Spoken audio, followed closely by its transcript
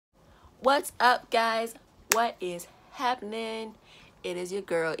What's up, guys? What is happening? It is your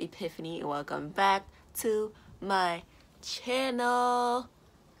girl Epiphany, and welcome back to my channel.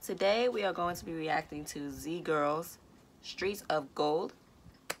 Today we are going to be reacting to Z Girls Streets of Gold.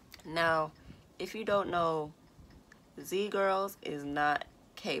 Now, if you don't know, Z Girls is not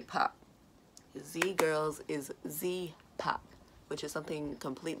K-pop. Z Girls is Z-pop, which is something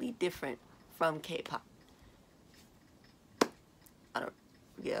completely different from K-pop.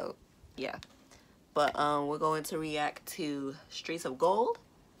 Yeah. But we're going to react to Streets of Gold.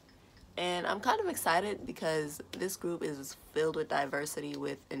 And I'm kind of excited because this group is filled with diversity,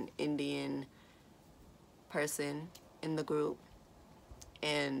 with an Indian person in the group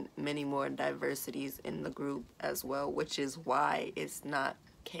and many more diversities in the group as well, which is why it's not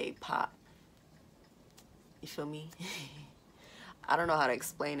K-pop. You feel me? I don't know how to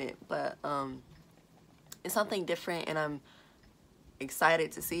explain it, but it's something different and I'm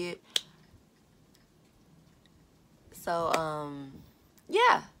excited to see it. So,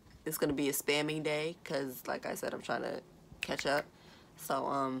 yeah, it's gonna be a spamming day because, like I said, I'm trying to catch up.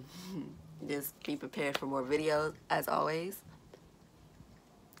 So, just be prepared for more videos as always.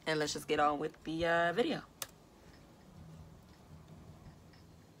 And let's just get on with the video.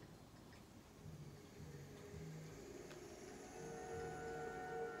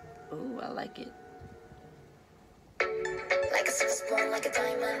 Ooh, I like it. Like a silver spoon, like a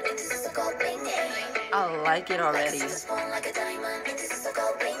diamond, it is a gold ring. I like it already. Like a silver spoon, like a diamond, it is a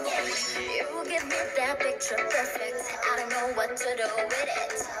gold ring. You give me that picture perfect. I don't know what to do with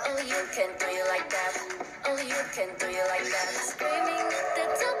it. Only you can do it like that. Only you can do it like that. Screaming at the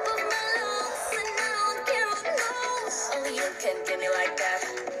top of my lungs, and I don't care who knows. Only you can give me like that.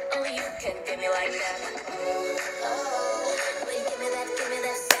 Only you can give me like that. Oh, will you give me that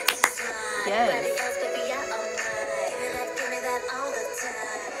sexy smile? Yes. Everybody else, baby, I own mine. Give me that all the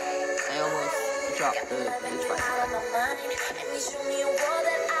time. I almost dropped the Out of my mind, and you show me a world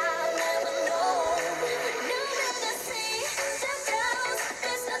that I've never known. Now that the sea steps down,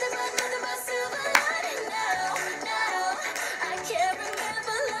 there's nothing but silver lining now. I can't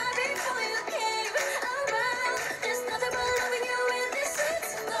remember life before you came around. There's nothing but loving you in this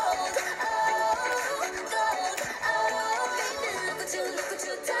streets of gold. Oh, gold. Oh, baby, look at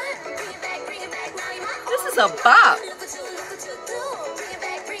you, time. Bring it back, now you're my This is a bop. Look at you do.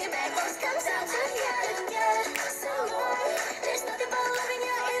 Bring it back, what comes out to you. There's nothing but loving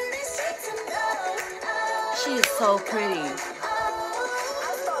you in this streets of gold. She is so pretty. I'm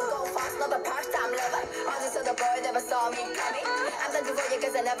done before you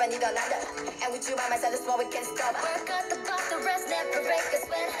cause I never need another. And with you by my side, the small we can stop. Work out the boss, the rest never break us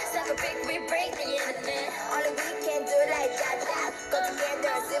when never break, we break the internet. Only we can do like that. Go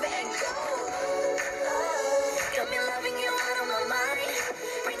together, silver and gold. Got me loving you out of my mind.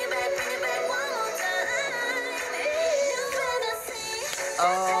 Bring it back one more time. New fantasy.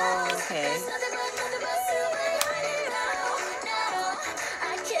 Oh, okay.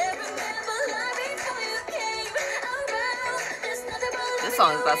 This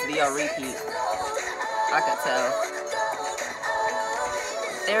song is about to be on repeat. I could tell.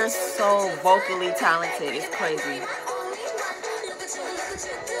 They're so vocally talented. It's crazy.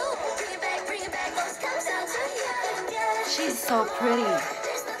 She's so pretty.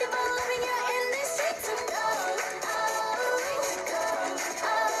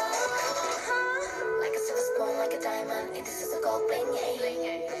 Like a silver spoon, like a diamond, and this is a gold ring.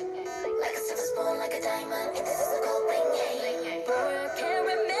 Like a silver spoon, like a diamond, and this is a gold ring. Boy, I can't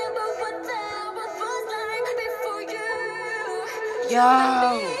remember what that was like before you. Yo,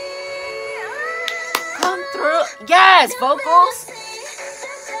 come through. Yes, vocals.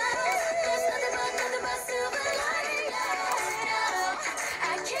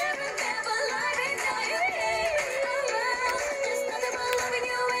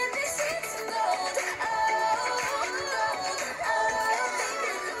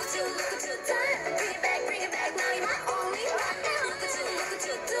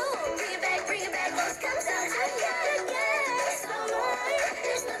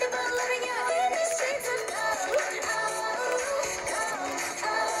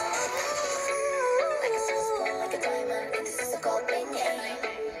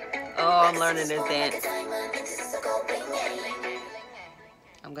 Oh, I'm learning this dance.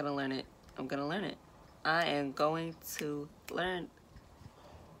 I'm gonna learn it. I'm gonna learn it. I am going to learn.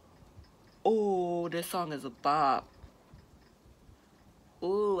 Oh, this song is a bop.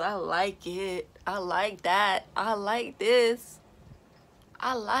 Ooh, I like it. I like that. I like this.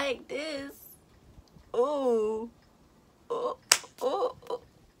 I like this. Ooh. Ooh. Ooh.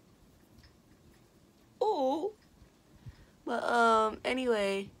 Ooh. But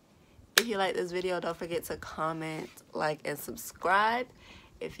anyway, If you like this video, don't forget to comment, like, and subscribe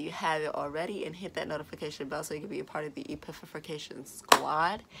if you haven't already, and hit that notification bell so you can be a part of the Epiphification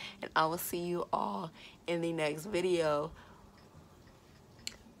squad. And I will see you all in the next video.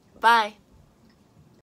 Bye.